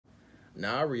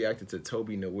Now I reacted to Tobe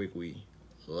Nwigwe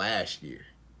last year.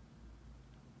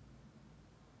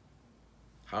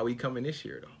 How he coming this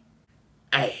year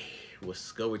though? Hey,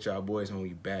 what's good with y'all boys when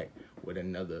we back with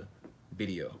another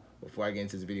video. Before I get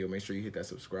into this video, make sure you hit that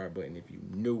subscribe button if you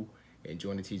new and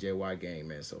join the TJY gang,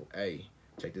 man. So hey,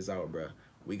 check this out, bro.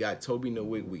 We got Tobe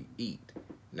Nwigwe Eat.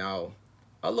 Now,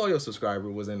 a loyal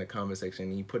subscriber was in the comment section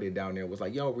and he put it down there, was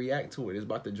like, yo, react to it. It's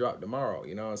about to drop tomorrow.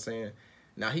 You know what I'm saying?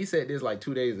 Now, he said this like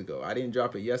 2 days ago. I didn't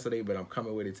drop it yesterday, but I'm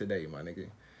coming with it today, my nigga.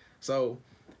 So,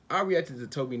 I reacted to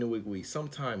Tobe Nwigwe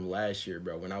sometime last year,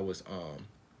 bro, when I was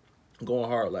going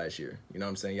hard last year. You know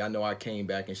what I'm saying? Y'all know I came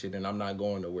back and shit, and I'm not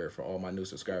going nowhere for all my new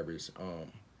subscribers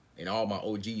and all my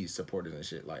OGs supporters and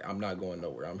shit. Like, I'm not going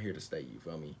nowhere. I'm here to stay, you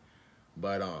feel me?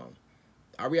 But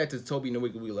I reacted to Tobe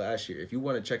Nwigwe last year. If you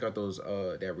want to check out those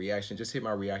that reaction, just hit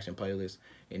my reaction playlist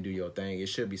and do your thing. It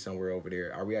should be somewhere over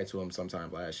there. I reacted to him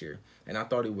sometime last year, and I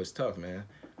thought it was tough, man.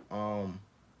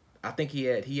 I think he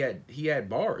had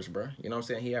bars, bro. You know what I'm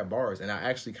saying? He had bars, and I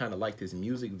actually kind of liked his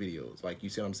music videos. Like, you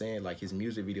see what I'm saying? Like, his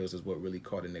music videos is what really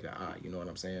caught a nigga eye. You know what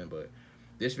I'm saying? But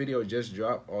this video just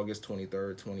dropped August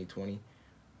 23rd, 2020.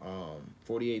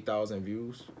 48,000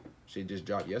 views. Shit just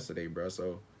dropped yesterday, bro.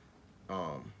 So,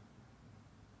 oh,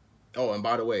 and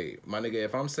by the way, my nigga,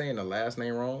 if I'm saying the last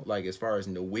name wrong, like as far as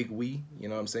Nwigwe, you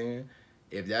know what I'm saying?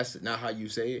 If that's not how you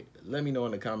say it, let me know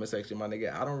in the comment section, my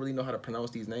nigga. I don't really know how to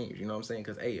pronounce these names, you know what I'm saying?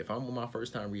 Because, hey, if I'm on my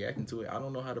first time reacting to it, I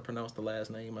don't know how to pronounce the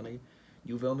last name, my nigga.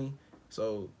 You feel me?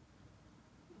 So,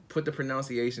 put the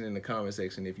pronunciation in the comment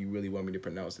section if you really want me to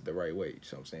pronounce it the right way, you know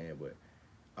what I'm saying?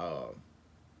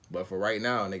 But for right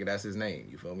now, nigga, that's his name,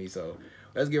 you feel me? So,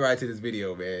 let's get right to this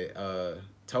video, man.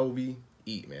 Tobe,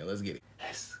 Eat, man. Let's get it.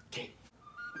 Let's get it.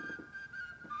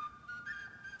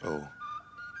 Oh.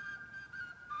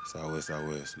 So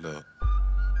it's, look.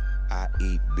 I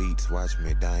eat beats, watch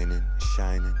me dining,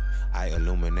 shining. I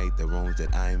illuminate the rooms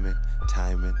that I'm in,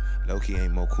 timing. Low-key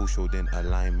ain't more crucial than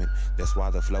alignment. That's why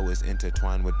the flow is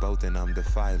intertwined with both and I'm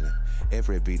defiling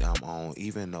every beat I'm on,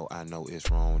 even though I know it's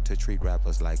wrong to treat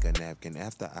rappers like a napkin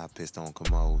after I pissed on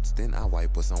commodes. Then I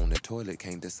wipe what's on the toilet,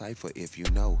 can't decipher if you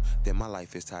know that my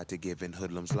life is tied to giving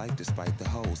hoodlums life despite the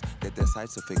hoes that their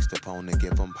sights are fixed upon and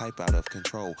give them pipe out of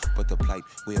control. But the plight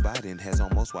we abide in has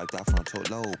almost wiped our frontal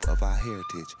lobe of our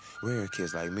heritage. Rare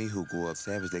kids like me who grew up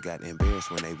savage, they got embarrassed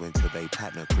when they went to their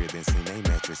partner crib and seen they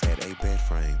mattress had a bed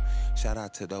frame. Shout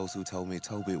out to those who told me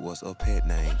Tobe was a pet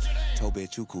name. Tobe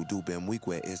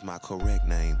Nwigwe is my correct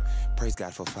name. Praise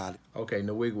God for folly. Okay,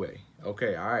 Nwigwe.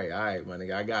 Okay, all right, my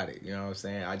nigga, I got it. You know what I'm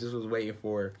saying? I just was waiting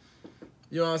for,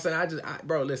 you know what I'm saying?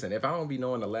 Bro, listen, if I don't be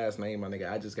knowing the last name, my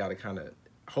nigga, I just gotta kind of,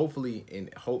 hopefully,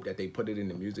 and hope that they put it in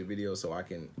the music video so I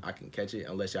can catch it,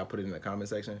 unless y'all put it in the comment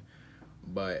section.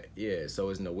 But yeah, so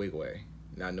it's Nwigwe,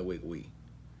 not Nwigwe.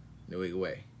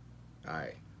 Nwigwe. All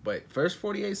right. But first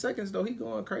 48 seconds, though, he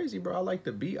going crazy, bro. I like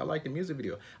the beat. I like the music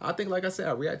video. I think, like I said,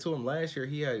 I reacted to him last year.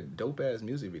 He had dope-ass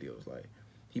music videos. Like,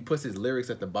 he puts his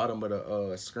lyrics at the bottom of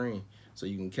the screen so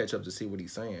you can catch up to see what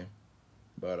he's saying.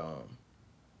 But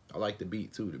I like the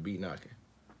beat, too. The beat knocking.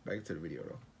 Back to the video,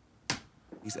 though.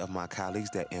 These of my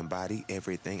colleagues that embody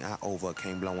everything I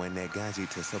overcame, blowing that ganji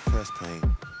to suppress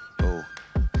pain. Oh,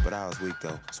 but I was weak,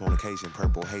 though. So on occasion,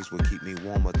 purple haze would keep me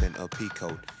warmer than a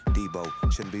peacoat. Debo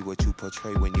shouldn't be what you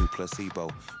portray when you placebo.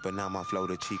 But now my flow,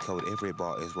 the cheat code, every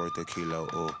bar is worth a kilo,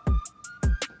 ooh.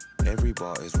 Every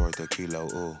bar is worth a kilo,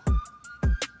 ooh.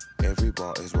 Every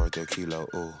bar is worth a kilo,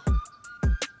 ooh.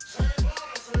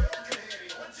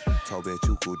 Tobe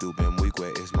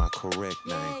Nwigwe is my correct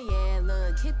name. Yeah,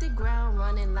 look, hit the ground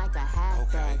running like a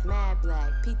halfback. Okay. Mad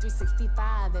black,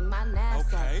 P365 in my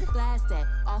knapsack. Okay. Blast that,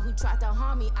 all who tried to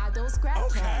harm me, I don't scrap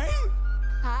that.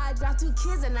 I dropped 2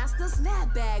 kids and I still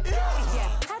snap back. Yeah,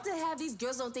 had to have these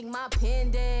girls don't think my pen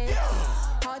dead.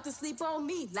 Hard to sleep on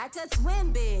me like a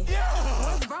twin bed.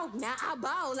 Was broke, now I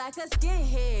ball like a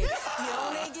skinhead. You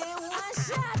only get one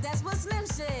shot, that's what Slim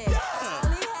said.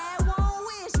 Only had one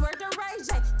wish, worth the Ray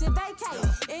J to vacate.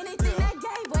 Anything that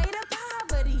gave way to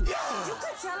poverty. You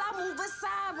could tell I move with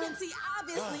sovereignty.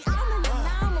 Obviously, I'm an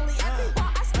anomaly. Every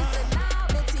bar I spit a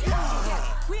novelty.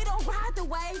 Yeah, we don't ride the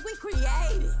wave, we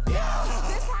create it.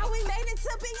 This how we made it to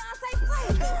Beyonce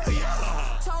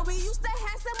playlist. Tobe used to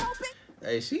have some open.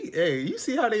 Hey, you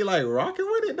see how they like rocking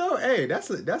with it though? Hey, that's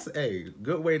a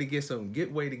good way to get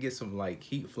some like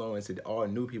heat flowing to all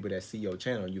new people that see your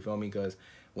channel. You feel me? Because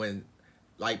when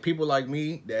like people like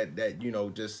me that you know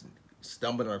just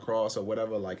stumbling across or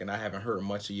whatever, like, and I haven't heard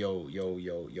much of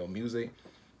your music,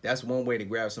 that's one way to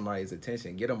grab somebody's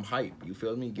attention. Get them hype. You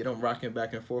feel me? Get them rocking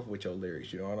back and forth with your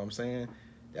lyrics. You know what I'm saying?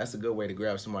 That's a good way to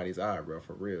grab somebody's eye, bro,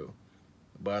 for real.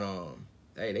 But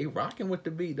Hey, they rocking with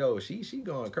the beat though. She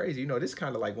going crazy. You know, this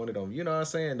kind of like one of them, you know what I'm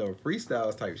saying, the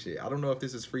freestyles type shit. I don't know if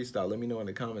this is freestyle. Let me know in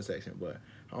the comment section, but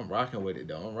I'm rocking with it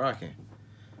though. I'm rocking.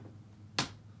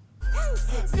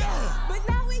 But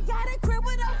now we got a crib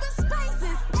with open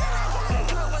spaces. And I got a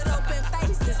crib with open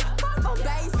faces. From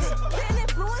basic, been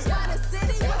influenced by the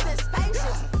city with the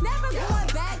spaceships. Never going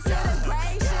back to the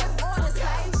gray ship or the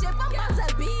spaceship. I'm about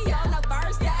to be on the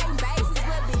first name basis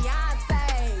with Beyonce.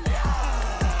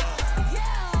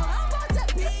 Yeah, I'm about to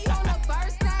be on the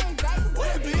first name basis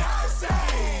with Beyonce.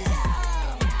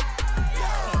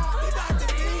 We about to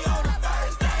be on the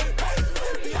first name basis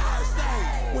with Beyonce.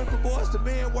 Went from boys to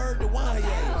men, word to Wanye.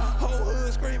 Whole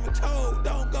hood screaming, Tobe,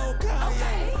 don't go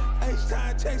Kanye.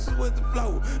 H-time Texas with the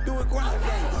flow, doing grind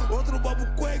game. Go through the bubble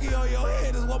quaggy on your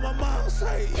head is what my mom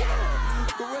say.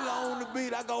 Gorilla on the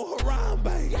beat, I go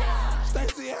Harambe.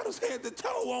 Stacey Adams head to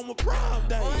toe on my prom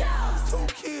day. 2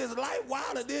 kids, life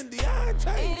wilder than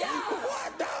Deontay. Before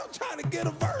I dog trying to get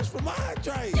a verse from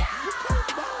Andre.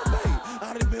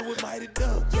 I done been with Mighty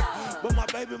Ducks, but my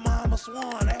baby mama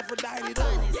swan Aphrodite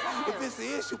does. If it's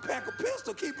an issue, pack a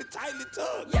pistol, keep it tightly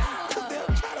tucked. Cause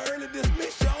they'll try to early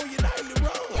dismiss you on your nightly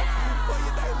run. For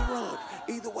your nightly run,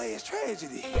 either way it's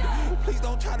tragedy. Please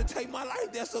don't try to take my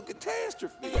life, that's a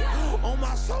catastrophe. On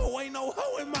my soul, ain't no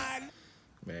hoe in mine.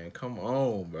 Man, come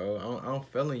on, bro. I'm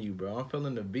feeling you, bro. I'm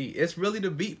feeling the beat. It's really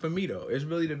the beat for me, though. It's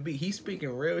really the beat. He's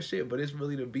speaking real shit, but it's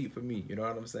really the beat for me. You know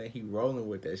what I'm saying? He rolling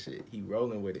with that shit. He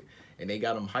rolling with it. And they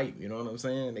got him hyped. You know what I'm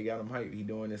saying? They got him hyped. He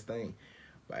doing this thing.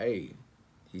 But, hey,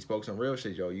 he spoke some real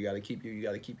shit, yo. You gotta keep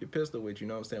your pistol with you. You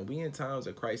know what I'm saying? We in times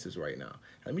of crisis right now.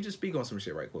 Let me just speak on some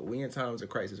shit right quick. We in times of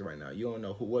crisis right now. You don't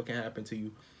know what can happen to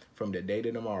you from the day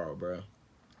to tomorrow, bro.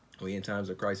 We in times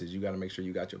of crisis, you got to make sure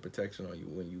you got your protection on you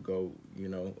when you go, you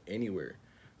know, anywhere,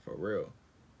 for real.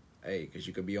 Hey, because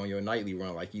you could be on your nightly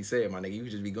run, like he said, my nigga. You could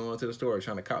just be going to the store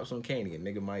trying to cop some candy, and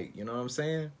nigga might, you know what I'm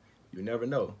saying? You never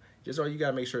know. Just all you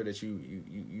got to make sure that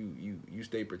you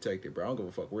stay protected, bro. I don't give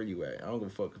a fuck where you at. I don't give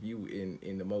a fuck if you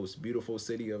in the most beautiful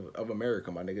city of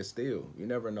America, my nigga. Still, you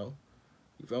never know.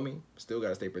 You feel me? Still got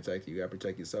to stay protected. You got to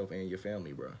protect yourself and your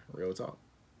family, bro. Real talk.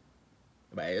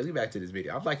 But hey, let's get back to this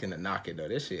video. I'm liking the knocking though.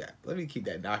 This shit, let me keep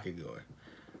that knocking going.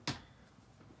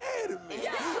 And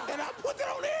I put that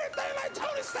on everything like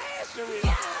Tony Sashery.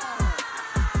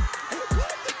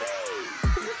 Put the beat.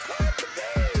 Put the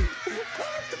beat.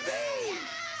 Put the beat.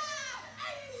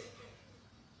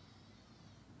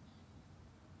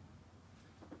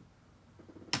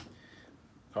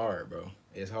 Hard, bro.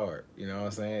 It's hard. You know what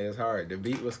I'm saying? It's hard. The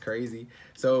beat was crazy.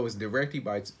 So it was directed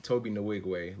by Tobe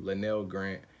Nwigwe, Linnell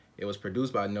Grant. It was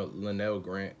produced by Linnell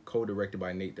Grant, co-directed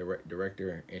by Nate,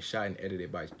 director, and shot and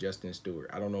edited by Justin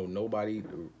Stewart. I don't know nobody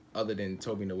other than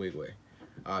Tobe Nwigwe,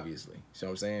 obviously. See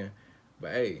what I'm saying?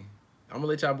 But hey, I'm gonna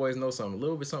let y'all boys know something, a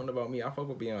little bit something about me. I fuck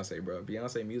with Beyonce, bro.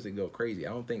 Beyonce music go crazy.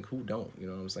 I don't think who don't, you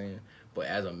know what I'm saying? But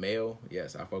as a male,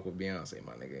 yes, I fuck with Beyonce,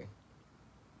 my nigga.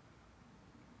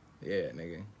 Yeah,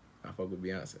 nigga. I fuck with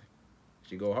Beyonce.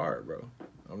 She go hard, bro. You know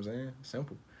what I'm saying?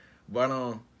 Simple.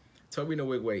 But Tobe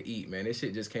Nwigwe Eat, man. This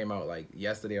shit just came out like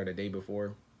yesterday or the day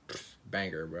before.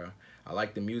 Banger, bro. I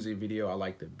like the music video. I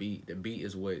like the beat. The beat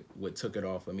is what took it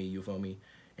off for me, you feel me?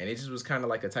 And it just was kind of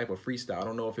like a type of freestyle. I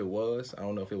don't know if it was. I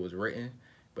don't know if it was written.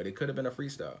 But it could have been a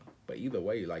freestyle. But either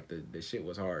way, like the shit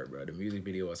was hard, bro. The music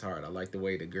video was hard. I like the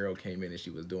way the girl came in and she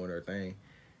was doing her thing.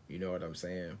 You know what I'm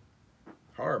saying?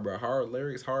 Hard, bro. Hard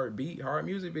lyrics, hard beat, hard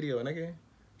music video, nigga.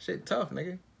 Shit tough,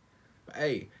 nigga.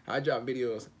 Hey, I drop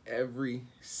videos every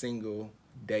single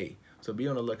day. So be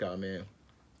on the lookout, man.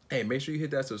 Hey, make sure you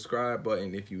hit that subscribe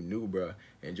button if you new, bro,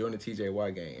 and join the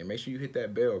TJY gang. And make sure you hit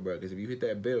that bell, bro, because if you hit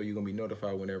that bell, you're going to be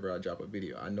notified whenever I drop a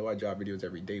video. I know I drop videos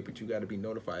every day, but you got to be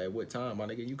notified at what time, my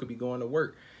nigga. You could be going to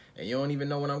work, and you don't even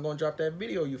know when I'm going to drop that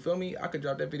video, you feel me? I could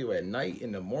drop that video at night,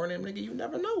 in the morning, nigga. You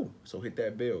never know. So hit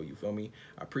that bell, you feel me?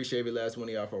 I appreciate every last one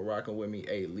of y'all for rocking with me.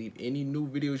 Hey, leave any new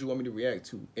videos you want me to react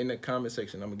to in the comment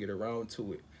section. I'm going to get around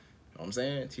to it. You know what I'm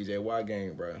saying? TJY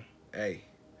gang, bro. Hey.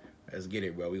 Let's get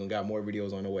it, bro. We gonna got more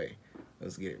videos on the way.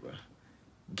 Let's get it, bro.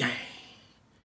 Gang.